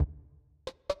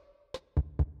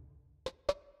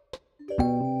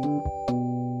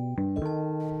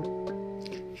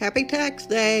Happy Tax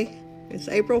Day. It's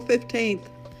April 15th.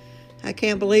 I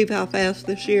can't believe how fast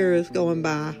this year is going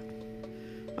by.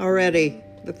 Already,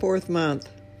 the 4th month,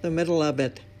 the middle of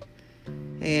it.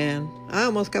 And I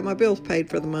almost got my bills paid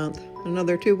for the month.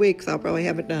 Another 2 weeks, I'll probably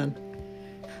have it done.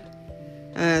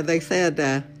 They said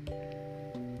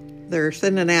they're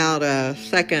sending out a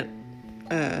second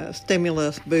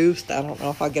stimulus boost. I don't know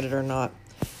if I'll get it or not,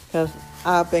 because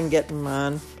I've been getting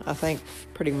mine, I think,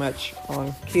 pretty much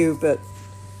on cue. But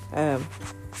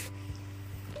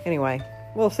anyway,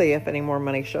 we'll see if any more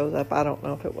money shows up. I don't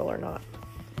know if it will or not.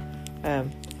 I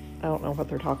don't know what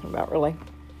they're talking about, really.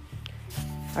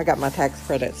 I got my tax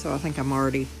credit, so I think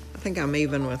I'm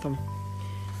even with them.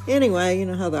 Anyway, you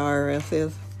know how the IRS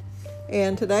is.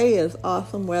 And today is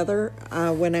awesome weather.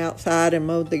 I went outside and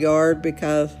mowed the yard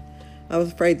because I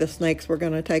was afraid the snakes were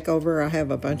going to take over. I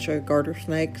have a bunch of garter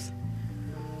snakes.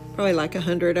 Probably like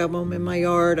 100 of them in my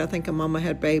yard. I think a mama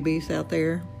had babies out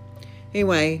there.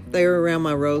 Anyway, they were around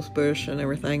my rose bush and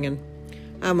everything, and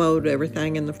I mowed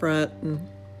everything in the front, and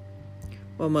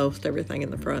most everything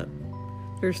in the front.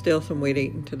 There's still some weed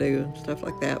eating to do and stuff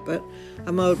like that, but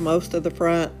I mowed most of the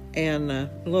front, and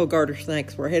little garter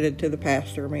snakes were headed to the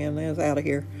pasture. Man, they was out of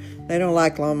here. They don't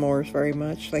like lawnmowers very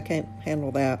much. They can't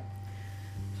handle that.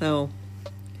 So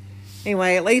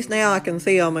anyway, at least now I can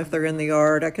see them if they're in the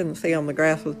yard. I couldn't see them. The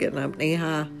grass was getting up knee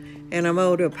high. And I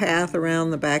mowed a path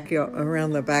around the backyard,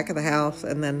 around the back of the house,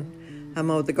 and then I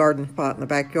mowed the garden spot in the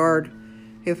backyard.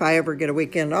 If I ever get a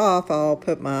weekend off, I'll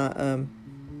put my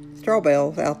straw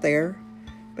bales out there.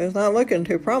 But it's not looking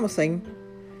too promising.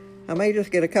 I may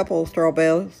just get a couple of straw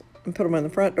bales and put them in the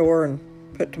front door and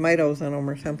put tomatoes in them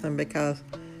or something, because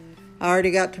I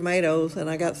already got tomatoes, and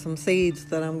I got some seeds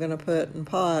that I'm going to put in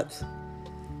pots.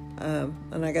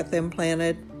 And I got them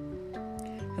planted.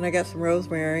 And I got some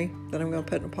rosemary that I'm going to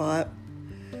put in a pot.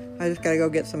 I just got to go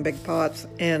get some big pots.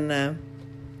 And I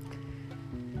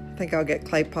think I'll get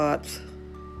clay pots,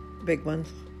 big ones,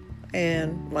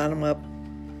 and line them up.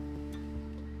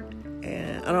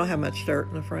 And I don't have much dirt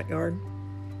in the front yard.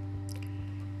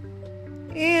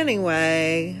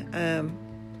 Anyway,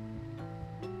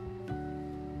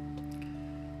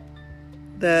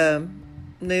 the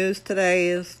news today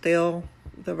is still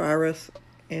the virus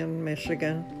in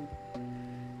Michigan.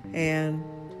 And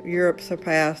Europe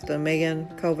surpassed 1 million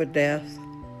COVID deaths.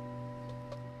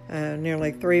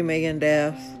 Nearly 3 million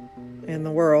deaths in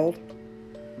the world.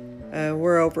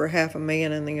 We're over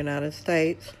 500,000 in the United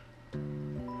States.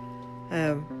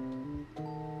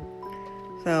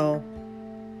 So,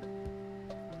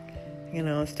 you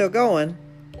know, it's still going.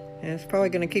 And it's probably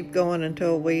going to keep going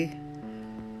until we,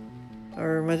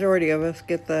 or majority of us,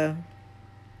 get the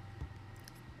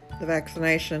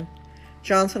vaccination.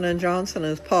 Johnson & Johnson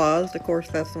is paused. Of course,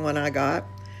 that's the one I got.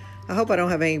 I hope I don't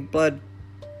have any blood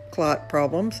clot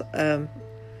problems. I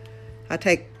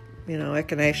take,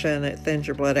 echinacea, and it thins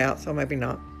your blood out, so maybe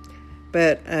not.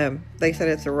 But they said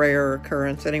it's a rare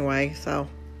occurrence anyway, so,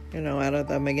 out of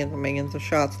the millions and millions of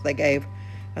shots they gave,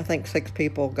 I think 6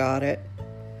 people got it.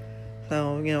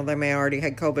 So, they may already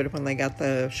had COVID when they got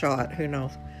the shot. Who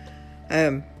knows?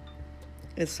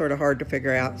 It's sort of hard to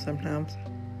figure out sometimes.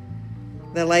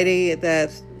 The lady that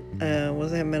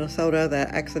was in Minnesota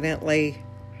that accidentally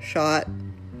shot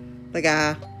the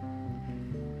guy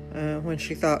when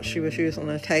she thought she was using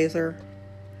a taser.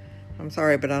 I'm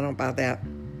sorry, but I don't buy that.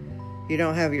 You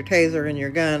don't have your taser and your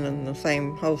gun in the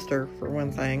same holster, for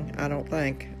one thing, I don't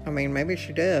think. I mean, maybe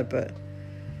she did, but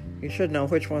you should know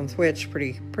which one's which.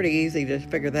 Pretty easy to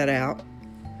figure that out.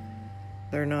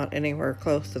 They're not anywhere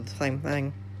close to the same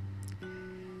thing.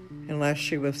 Unless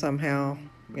she was somehow,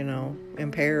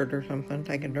 impaired or something,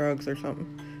 taking drugs or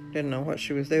something. Didn't know what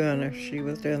she was doing. If she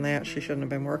was doing that, she shouldn't have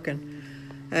been working.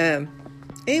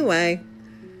 Anyway,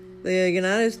 the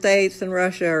United States and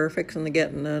Russia are fixing to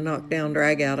get in a knockdown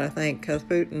drag out, I think, because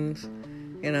Putin's,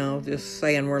 just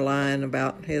saying we're lying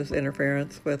about his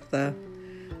interference with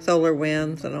solar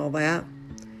winds and all that.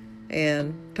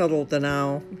 And total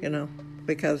denial,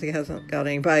 because he hasn't got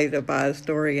anybody to buy his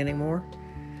story anymore.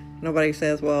 Nobody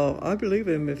says, well, I believe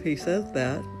him if he says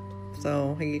that.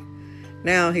 So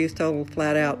he's total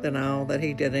flat out denial that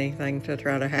he did anything to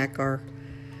try to hack our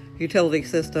utility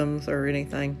systems or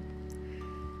anything.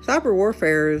 Cyber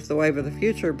warfare is the wave of the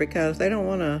future, because they don't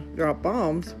want to drop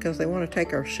bombs because they want to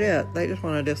take our shit. They just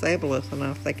want to disable us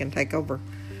enough they can take over.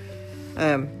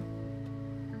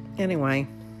 Anyway,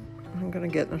 I'm going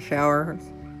to get in the shower.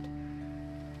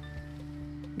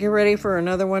 Get ready for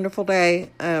another wonderful day.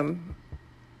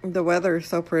 The weather is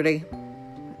so pretty.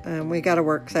 We got to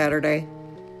work Saturday.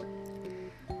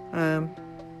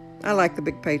 I like the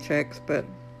big paychecks, but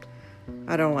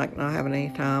I don't like not having any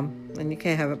time, and you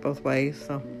can't have it both ways,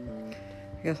 so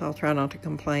I guess I'll try not to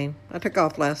complain. I took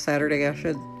off last Saturday. I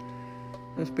should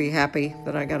just be happy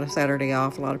that I got a Saturday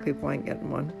off. A lot of people ain't getting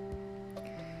one.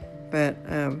 But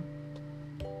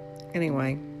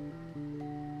anyway,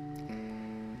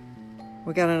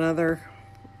 we got another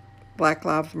Black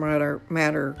Lives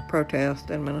Matter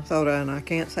protest in Minnesota, and I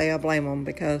can't say I blame them,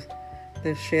 because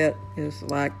this shit is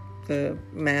like the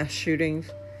mass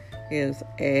shootings is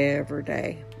every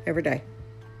day.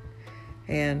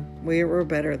 And we were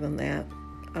better than that.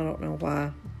 I don't know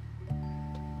why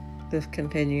this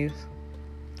continues.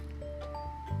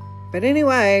 But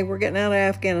anyway, we're getting out of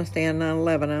Afghanistan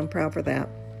 9/11. I'm proud for that.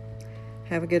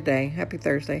 Have a good day. Happy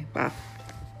Thursday. Bye.